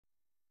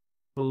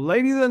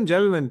Ladies and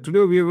gentlemen,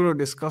 today we are going to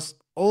discuss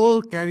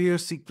all career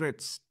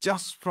secrets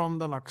just from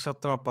the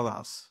Nakshatra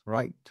Padas,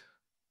 right?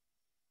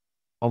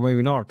 Or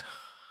maybe not.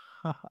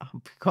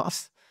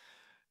 Because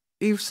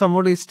if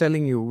somebody is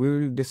telling you we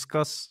will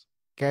discuss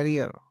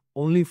career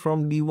only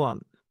from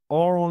D1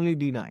 or only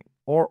D9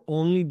 or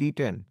only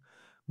D10,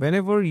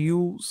 whenever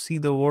you see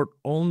the word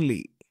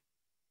only,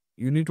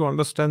 you need to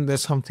understand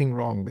there's something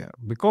wrong there.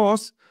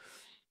 Because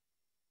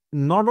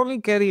not only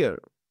career,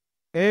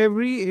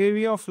 every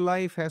area of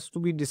life has to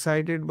be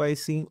decided by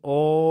seeing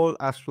all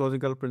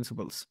astrological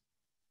principles.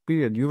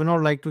 Period. You may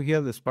not like to hear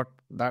this, but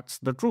that's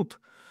the truth.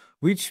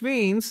 Which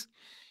means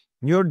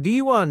your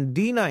D1,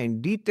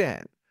 D9,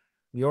 D10,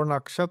 your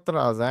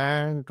nakshatras,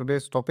 and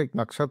today's topic,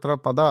 nakshatra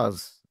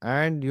padas,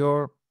 and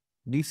your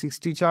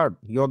D60 chart,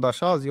 your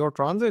dashas, your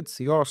transits,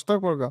 your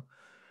ashtakarga,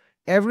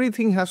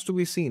 everything has to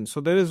be seen. So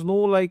there is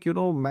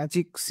no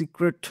magic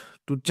secret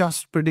to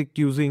just predict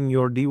using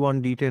your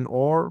D1, D10,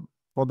 or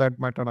for that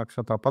matter,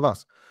 nakshatra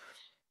padas.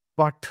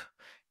 But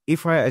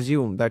if I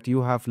assume that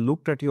you have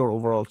looked at your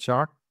overall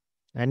chart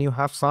and you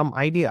have some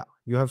idea,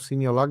 you have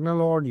seen your Lagna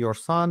Lord, your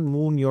Sun,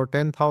 Moon, your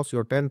 10th house,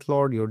 your 10th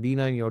Lord, your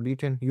D9, your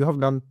D10, you have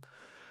done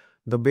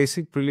the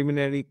basic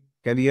preliminary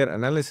career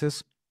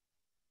analysis,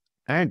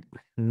 and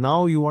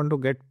now you want to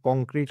get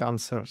concrete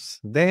answers,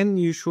 then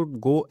you should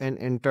go and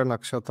enter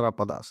Nakshatra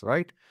Padas,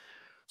 right?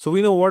 So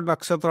we know what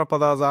Nakshatra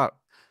Padas are.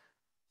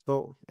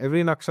 So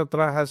every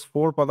nakshatra has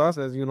 4 padas,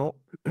 as you know.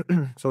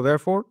 So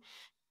therefore,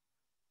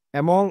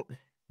 among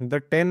the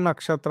 10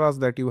 nakshatras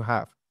that you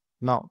have.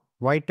 Now,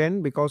 why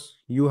 10? Because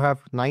you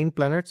have 9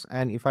 planets,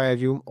 and if I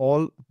assume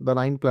all the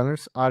 9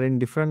 planets are in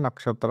different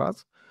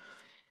nakshatras,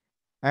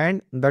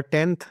 and the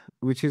 10th,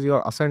 which is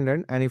your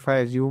ascendant, and if I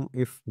assume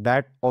if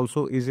that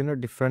also is in a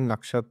different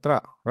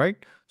nakshatra, right?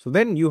 So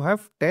then you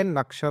have 10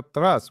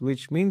 nakshatras,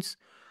 which means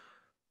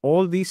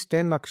all these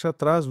 10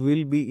 nakshatras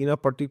will be in a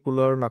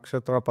particular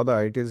nakshatra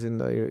pada. It is in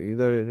the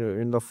either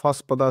in the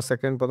first pada,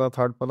 second pada,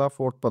 third pada,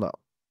 fourth pada.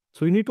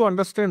 So you need to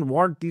understand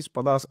what these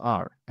padas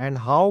are and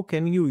how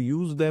can you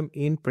use them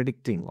in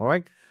predicting. All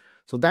right.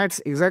 So that's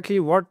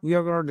exactly what we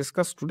are going to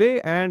discuss today.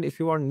 And if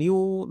you are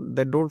new,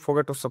 then don't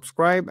forget to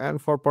subscribe.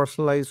 And for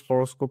personalized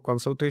horoscope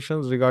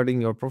consultations regarding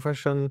your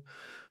profession,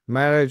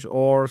 marriage,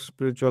 or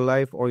spiritual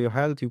life, or your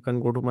health, you can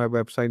go to my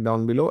website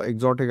down below,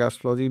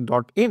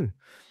 exoticastrology.in.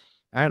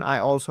 And I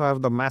also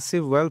have the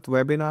Massive Wealth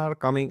webinar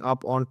coming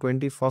up on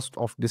 21st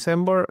of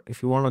December.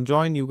 If you want to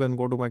join, you can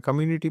go to my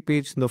community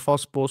page. The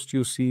first post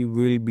you see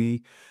will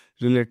be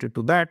related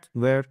to that,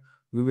 where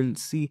we will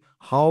see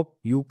how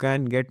you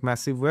can get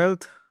massive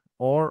wealth,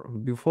 or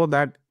before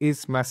that,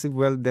 is massive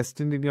wealth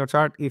destined in your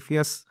chart? If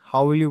yes,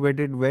 how will you get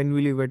it? When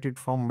will you get it?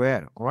 From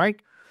where? All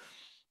right.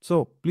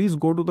 So please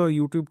go to the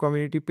YouTube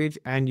community page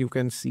and you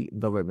can see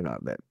the webinar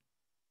there.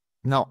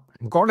 Now,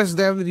 God is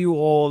there with you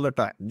all the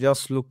time.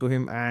 Just look to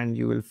Him and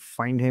you will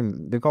find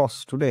Him,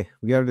 because today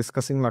we are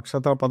discussing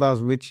Nakshatra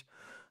Padas which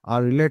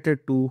are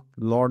related to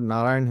Lord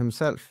Narayan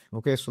Himself.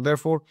 Okay, so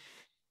therefore,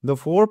 the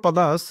 4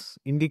 Padas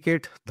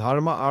indicate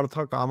Dharma,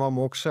 Artha, Kama,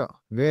 Moksha.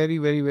 Very,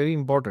 very, very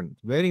important.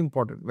 Very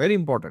important. Very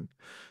important.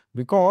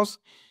 Because,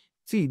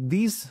 see,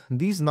 these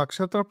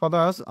Nakshatra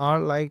Padas are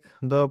like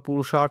the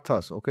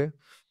Purusharthas. Okay,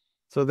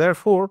 so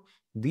therefore,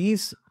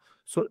 these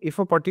so if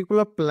a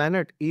particular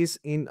planet is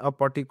in a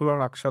particular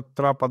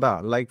nakshatra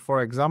pada, like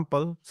for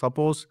example,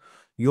 suppose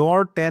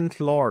your 10th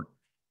lord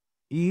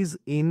is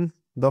in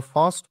the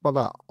first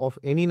pada of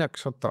any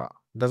nakshatra,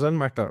 doesn't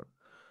matter.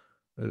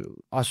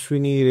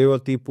 Ashwini,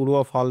 Revati,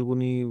 Purva,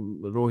 Falguni,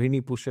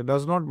 Rohini, Pushya,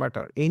 does not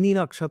matter. Any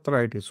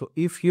nakshatra it is. So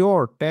if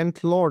your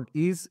 10th lord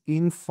is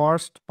in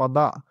first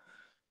pada,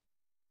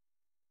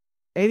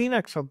 any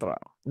nakshatra,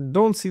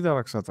 don't see the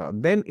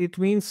nakshatra, then it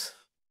means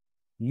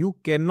you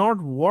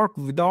cannot work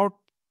without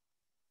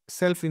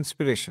self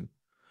inspiration.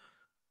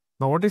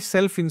 Now, what is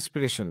self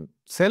inspiration?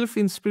 Self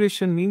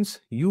inspiration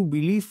means you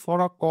believe for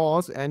a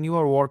cause and you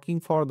are working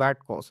for that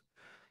cause.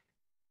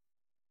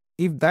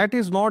 If that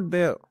is not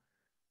there,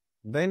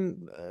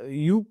 then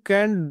you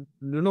can,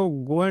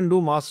 go and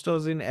do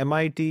masters in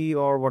MIT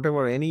or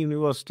whatever, any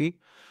university,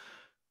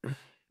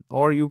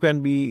 or you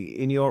can be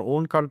in your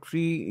own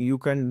country, you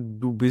can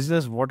do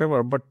business,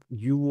 whatever, but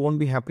you won't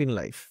be happy in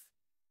life.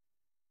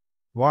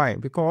 Why?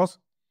 Because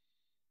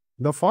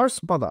the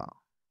first pada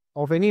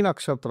of any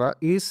nakshatra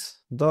is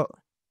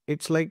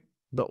it's like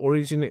the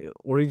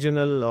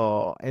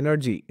original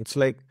energy. It's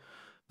like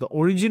the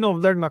origin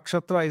of that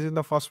nakshatra is in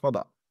the first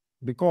pada,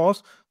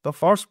 because the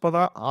first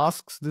pada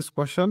asks this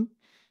question.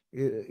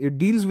 It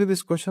deals with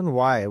this question: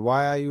 why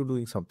are you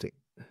doing something?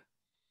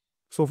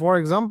 So for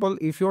example,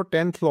 if your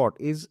 10th lord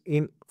is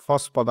in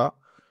first pada,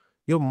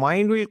 your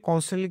mind will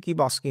constantly keep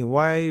asking,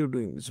 why are you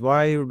doing this?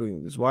 Why are you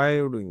doing this? Why are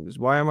you doing this?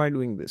 Why am I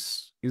doing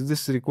this? Is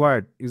this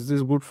required? Is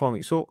this good for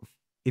me? So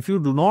if you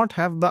do not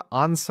have the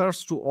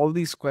answers to all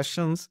these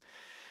questions,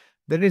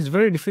 then it's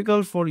very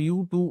difficult for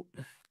you to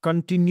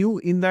continue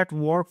in that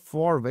work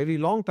for a very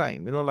long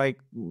time, like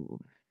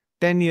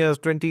 10 years,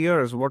 20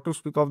 years, what to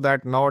speak of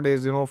that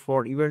nowadays,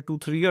 for even 2,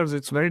 3 years,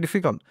 it's very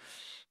difficult.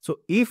 So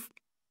if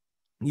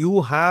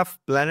you have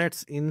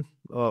planets in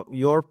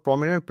your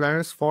prominent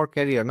planets for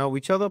career. Now,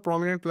 which are the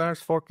prominent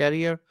planets for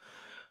career?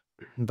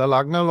 The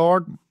Lagna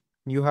Lord,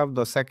 you have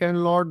the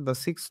second Lord, the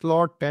sixth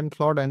Lord, 10th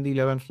Lord, and the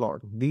 11th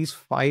Lord. These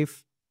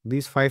five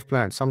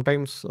planets.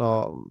 Sometimes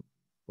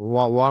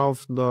one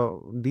of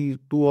the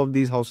two of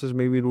these houses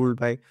may be ruled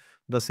by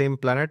the same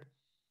planet.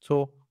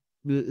 So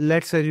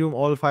let's assume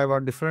all five are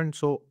different.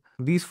 So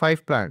these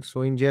five planets.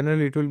 So in general,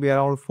 it will be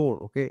around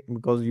four, okay,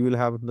 because you will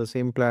have the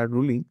same planet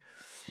ruling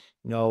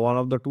one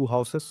of the two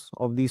houses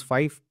of these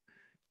five.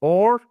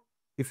 Or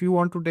if you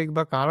want to take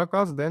the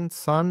Karakas, then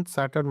Sun,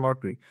 Saturn,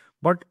 Mercury.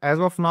 But as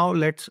of now,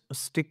 let's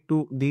stick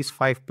to these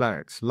five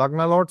planets: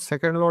 Lagna Lord,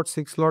 second Lord,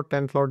 sixth Lord,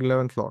 10th Lord,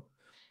 11th Lord.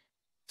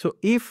 So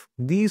if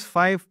these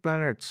five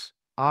planets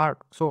are,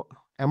 so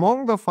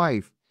among the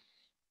five,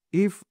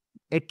 if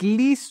at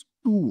least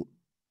two,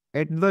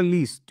 at the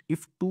least,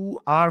 if two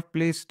are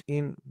placed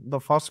in the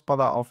first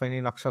pada of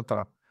any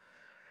nakshatra,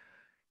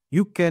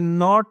 you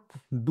cannot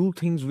do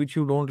things which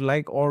you don't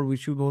like or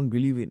which you don't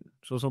believe in.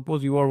 So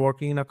suppose you are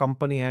working in a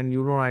company and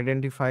you don't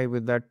identify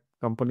with that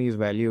company's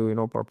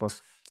value,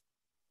 purpose.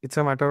 It's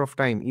a matter of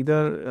time.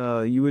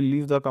 Either you will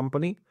leave the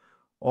company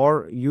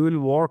or you will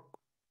work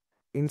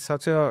in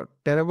such a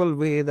terrible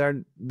way that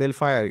they'll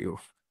fire you.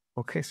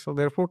 Okay, so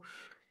therefore,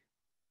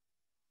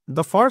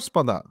 the first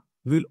pada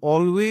will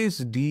always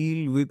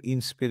deal with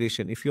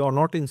inspiration. If you are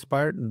not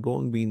inspired,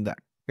 don't be in that.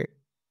 Okay.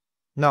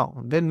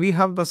 Now, then we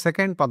have the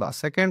second pada.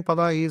 Second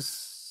pada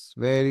is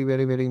very,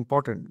 very, very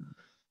important.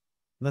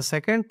 The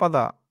second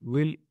pada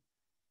will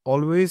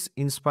always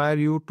inspire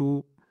you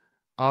to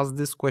ask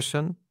this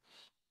question: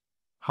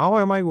 how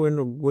am I going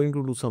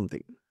to do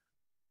something?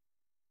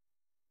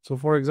 So,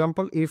 for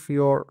example, if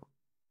your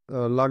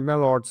Lagna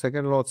Lord,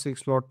 second Lord,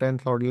 sixth Lord,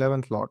 10th Lord,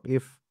 11th Lord,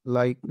 if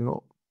like,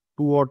 two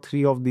or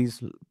three of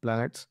these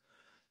planets,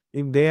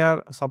 if they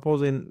are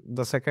suppose in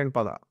the second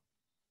pada,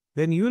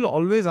 then you will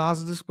always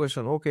ask this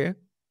question: okay,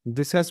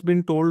 this has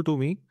been told to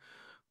me,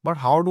 but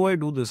how do I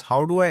do this?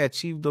 How do I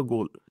achieve the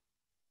goal?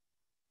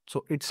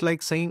 So it's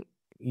like saying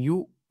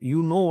you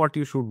know what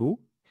you should do,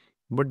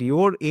 but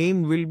your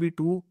aim will be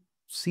to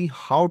see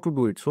how to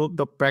do it. So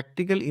the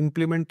practical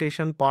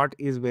implementation part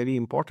is very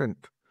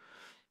important,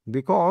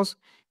 because,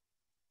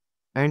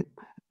 and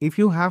if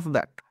you have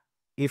that,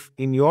 if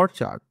in your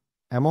chart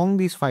among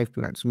these five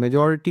planets,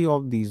 majority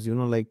of these,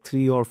 like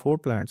three or four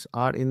planets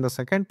are in the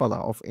second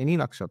pada of any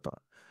nakshatra,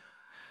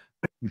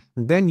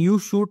 then you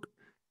should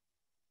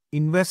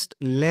invest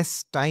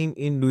less time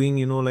in doing,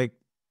 like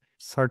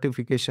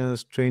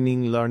certifications,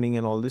 training, learning,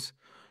 and all this.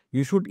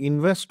 You should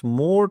invest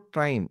more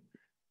time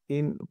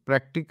in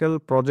practical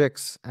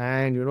projects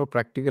and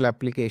practical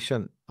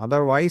application.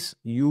 Otherwise,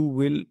 you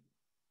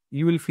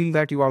will feel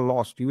that you are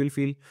lost. You will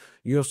feel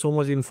you have so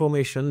much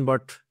information,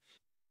 but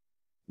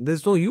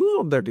there's no use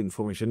of that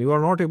information. You are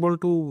not able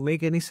to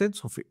make any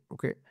sense of it.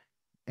 Okay.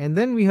 And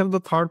then we have the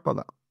third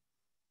pada.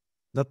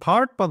 The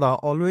third pada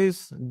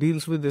always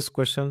deals with this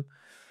question: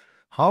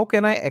 how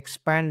can I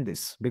expand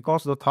this?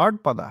 Because the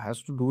third pada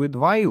has to do with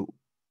Vayu.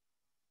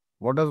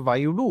 What does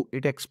Vayu do?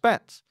 It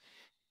expands.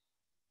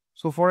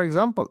 So, for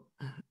example,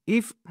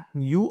 if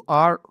you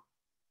are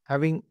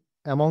having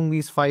among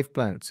these five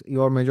planets,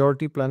 your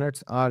majority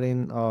planets are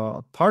in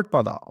third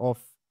pada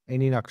of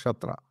any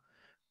nakshatra,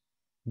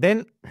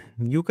 then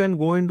you can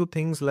go into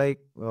things like,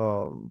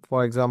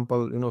 for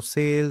example,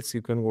 sales.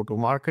 You can go to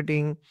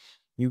marketing.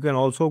 You can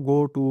also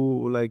go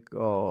to like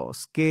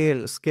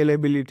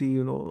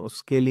scalability,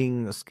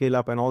 scaling, scale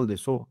up, and all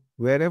this. So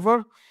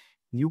wherever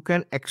you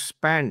can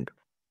expand,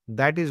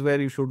 that is where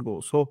you should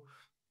go. So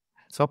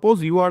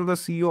suppose you are the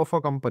CEO of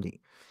a company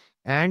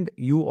and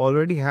you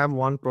already have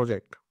one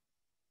project.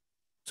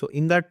 So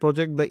in that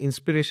project, the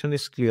inspiration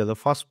is clear. The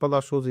first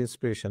pada shows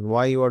inspiration,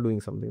 why you are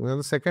doing something. And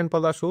the second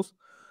pada shows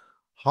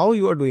how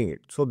you are doing it.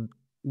 So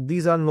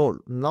these are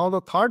known. Now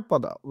the third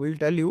pada will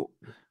tell you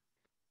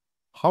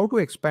how to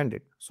expand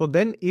it. So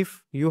then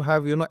if you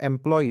have,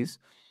 employees,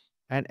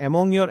 and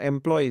among your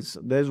employees,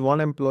 there's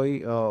one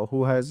employee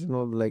who has,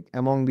 like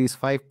among these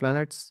five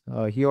planets,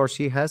 he or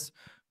she has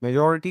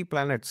majority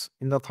planets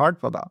in the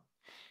third pada,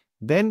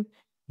 then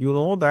you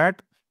know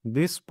that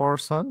this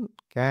person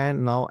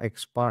can now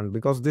expand,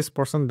 because this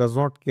person does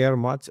not care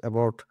much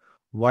about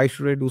why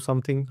should I do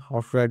something,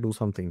 how should I do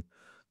something.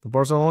 The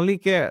person only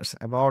cares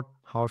about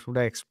how should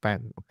I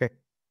expand. Okay.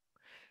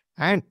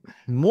 And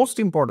most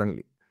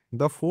importantly,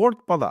 the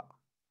fourth pada,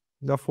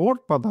 the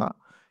fourth pada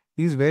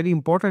is very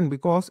important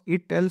because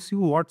it tells you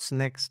what's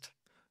next.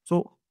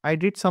 So I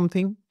did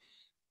something,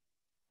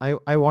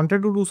 I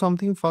wanted to do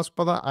something, first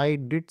pada, I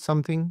did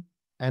something,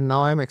 and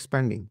now I'm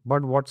expanding.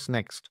 But what's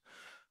next?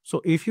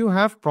 So if you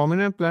have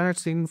prominent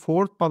planets in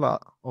fourth pada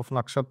of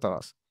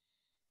nakshatras,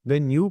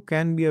 then you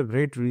can be a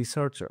great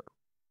researcher,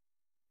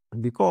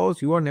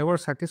 because you are never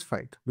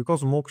satisfied.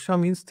 Because moksha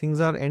means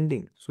things are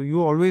ending. So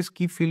you always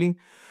keep feeling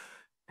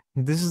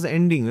this is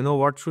ending.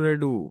 What should I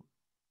do?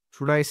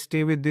 Should I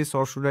stay with this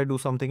or should I do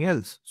something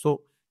else?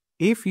 So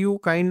if you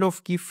kind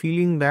of keep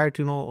feeling that,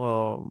 you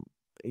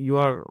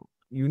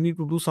need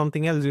to do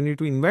something else, you need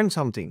to invent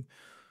something,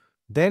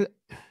 then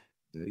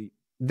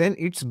then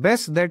it's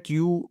best that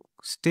you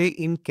stay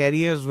in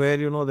careers where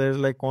there's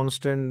like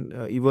constant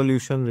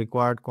evolution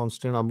required,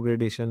 constant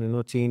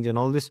upgradation, change and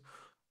all this,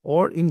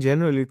 or in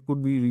general it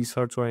could be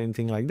research or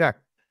anything like that.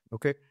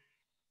 Okay,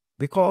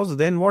 because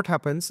then what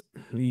happens,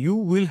 you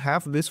will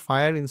have this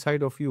fire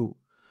inside of you,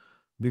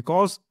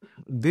 because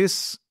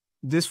this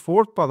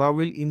fourth pada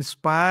will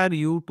inspire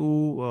you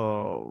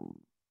to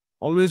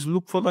always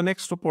look for the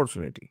next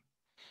opportunity.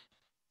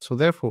 So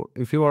therefore,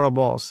 if you are a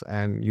boss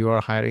and you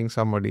are hiring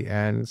somebody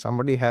and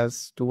somebody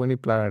has too many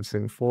planets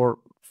in fourth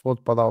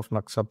pada of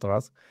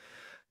nakshatras,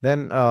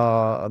 then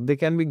they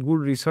can be good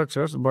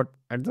researchers, but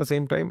at the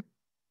same time,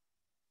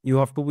 you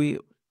have to be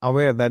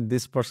aware that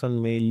this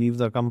person may leave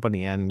the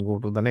company and go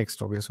to the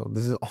next. Okay, so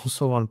this is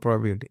also one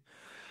probability.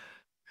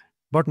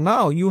 But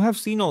now you have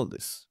seen all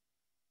this.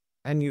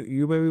 And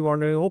you may be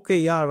wondering, okay,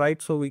 yeah,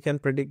 right. So we can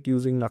predict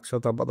using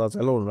nakshatra padas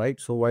alone, right?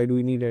 So why do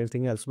we need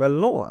anything else? Well,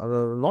 no,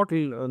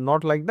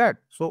 not like that.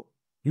 So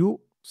you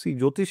see,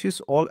 Jyotish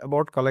is all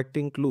about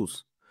collecting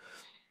clues.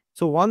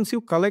 So once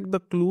you collect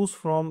the clues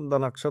from the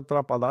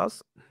nakshatra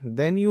padas,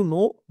 then you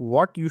know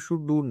what you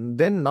should do.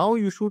 Then now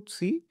you should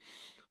see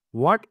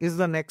what is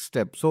the next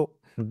step. So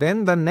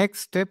then the next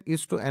step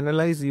is to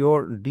analyze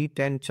your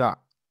D10 chart.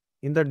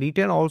 In the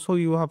D10 also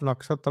you have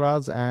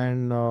nakshatras,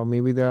 and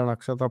maybe there are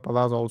nakshatra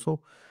padas also,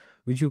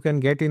 which you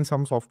can get in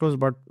some softwares,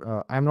 but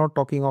I'm not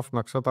talking of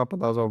nakshatra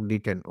padas of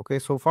D10. Okay,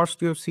 so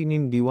first you have seen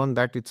in D1,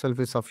 that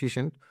itself is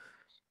sufficient.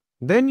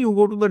 Then you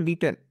go to the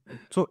D10.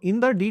 So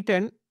in the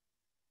D10,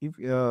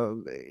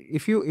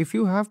 if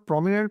you have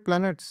prominent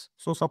planets,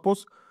 so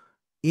suppose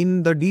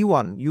in the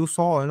D1 you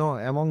saw,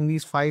 among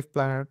these 5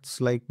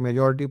 planets, like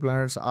majority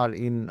planets are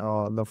in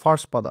the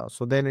first pada.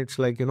 So then it's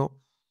like,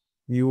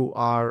 you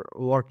are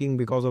working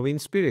because of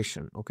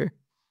inspiration. Okay,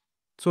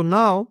 so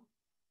now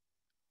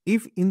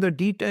if in the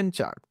D10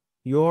 chart,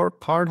 your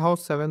third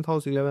house, seventh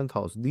house, 11th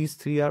house, these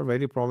three are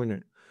very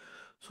prominent.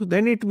 So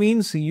then it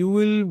means you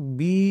will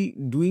be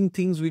doing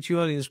things which you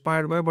are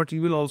inspired by, but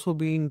you will also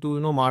be into,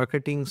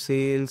 marketing,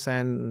 sales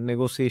and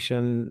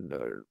negotiation,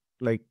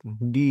 like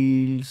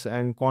deals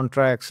and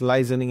contracts,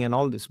 licensing and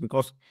all this,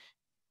 because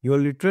your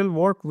literal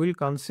work will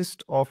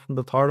consist of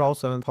the third house,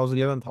 seventh house,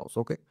 11th house.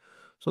 Okay.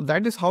 So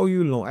that is how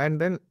you know. And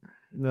then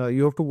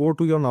you have to go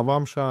to your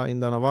Navamsha.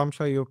 In the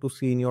Navamsha, you have to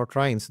see in your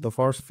trines, the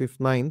first, fifth,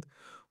 ninth,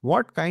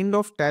 what kind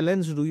of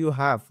talents do you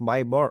have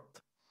by birth?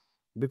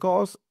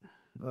 Because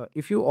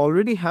if you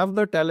already have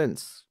the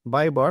talents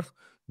by birth,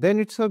 then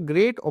it's a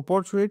great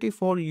opportunity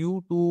for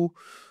you to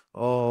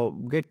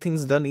get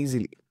things done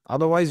easily.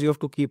 Otherwise, you have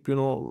to keep,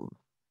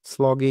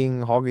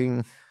 slogging,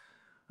 hogging.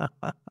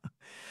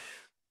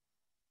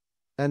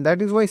 And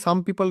that is why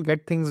some people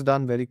get things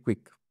done very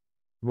quick.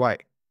 Why?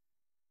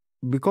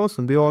 Because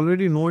they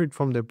already know it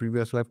from their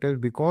previous lifetimes,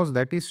 because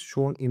that is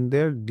shown in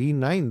their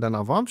D9, the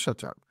Navamsha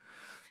chart.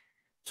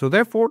 So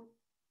therefore,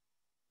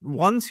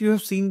 once you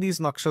have seen these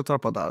nakshatra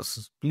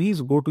padas,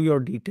 please go to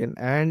your D10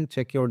 and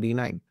check your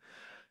D9.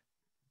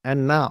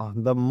 And now,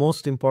 the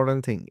most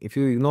important thing, if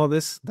you ignore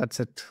this,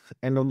 that's it.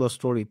 End of the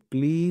story.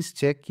 Please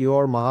check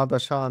your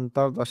Mahadasha,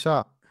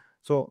 Antardasha.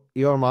 So,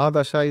 your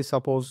Mahadasha is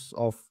suppose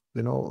of,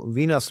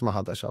 Venus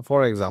Mahadasha,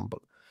 for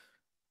example.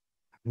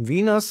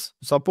 Venus,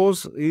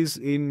 suppose, is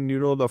in,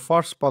 the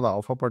first pada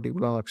of a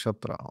particular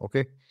nakshatra,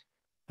 okay?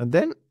 And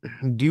then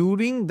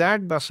during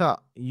that dasha,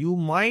 you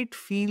might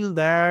feel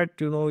that,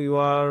 you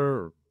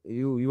are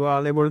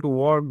unable to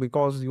work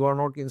because you are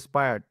not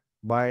inspired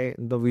by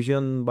the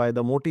vision, by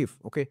the motive,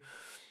 okay?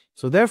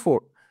 So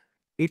therefore,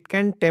 it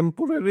can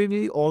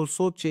temporarily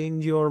also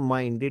change your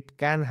mind. It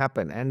can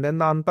happen. And then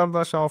the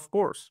antardasha, of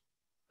course.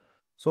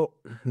 So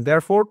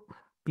therefore,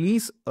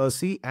 please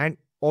see, and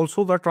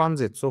also the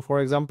transit. So for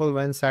example,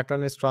 when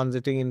Saturn is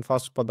transiting in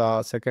first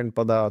pada, second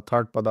pada,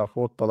 third pada,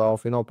 fourth pada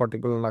of,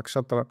 particular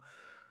nakshatra,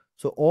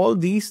 so all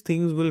these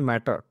things will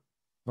matter.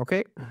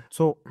 Okay.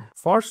 So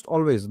first,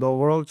 always the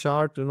overall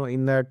chart,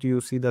 in that you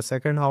see the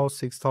second house,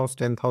 sixth house,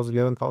 10th house,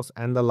 11th house,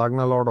 and the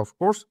Lagna Lord, of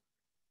course.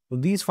 So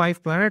these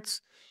 5 planets,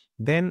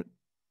 then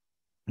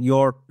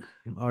your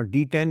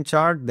D10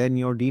 chart, then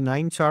your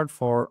D9 chart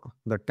for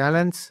the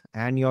talents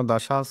and your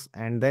dashas,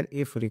 and then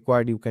if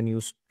required, you can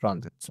use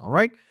transits. All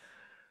right.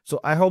 So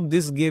I hope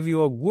this gave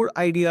you a good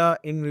idea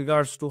in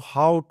regards to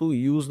how to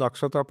use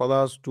nakshatra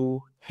padas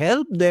to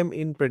help them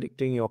in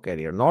predicting your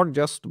career, not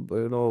just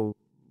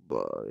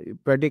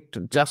predict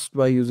just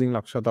by using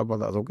nakshatra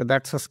padas. Okay,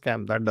 that's a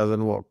scam. That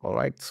doesn't work. All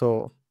right.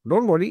 So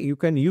don't worry, you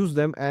can use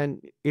them and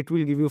it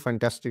will give you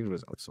fantastic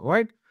results. All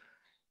right.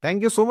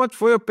 Thank you so much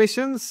for your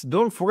patience.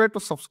 Don't forget to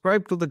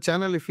subscribe to the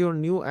channel if you're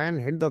new,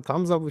 and hit the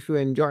thumbs up if you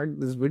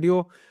enjoyed this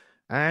video.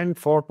 And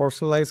for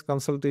personalized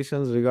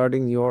consultations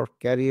regarding your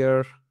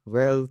career,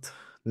 wealth,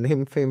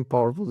 name, fame,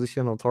 power,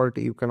 position,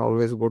 authority, you can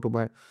always go to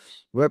my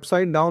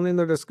website down in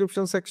the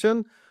description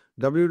section,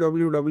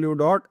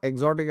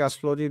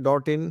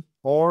 www.exoticastrology.in,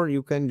 or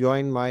you can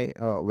join my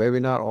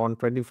webinar on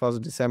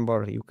 21st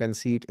December. You can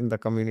see it in the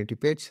community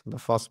page, the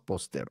first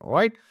post there. All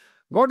right.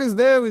 God is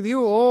there with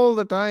you all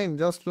the time.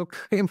 Just look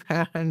to Him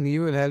and He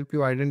will help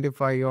you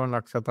identify your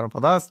Nakshatra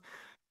Padas.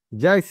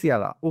 Jai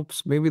Siara.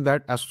 Oops, maybe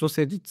that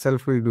astrosage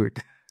itself will do it.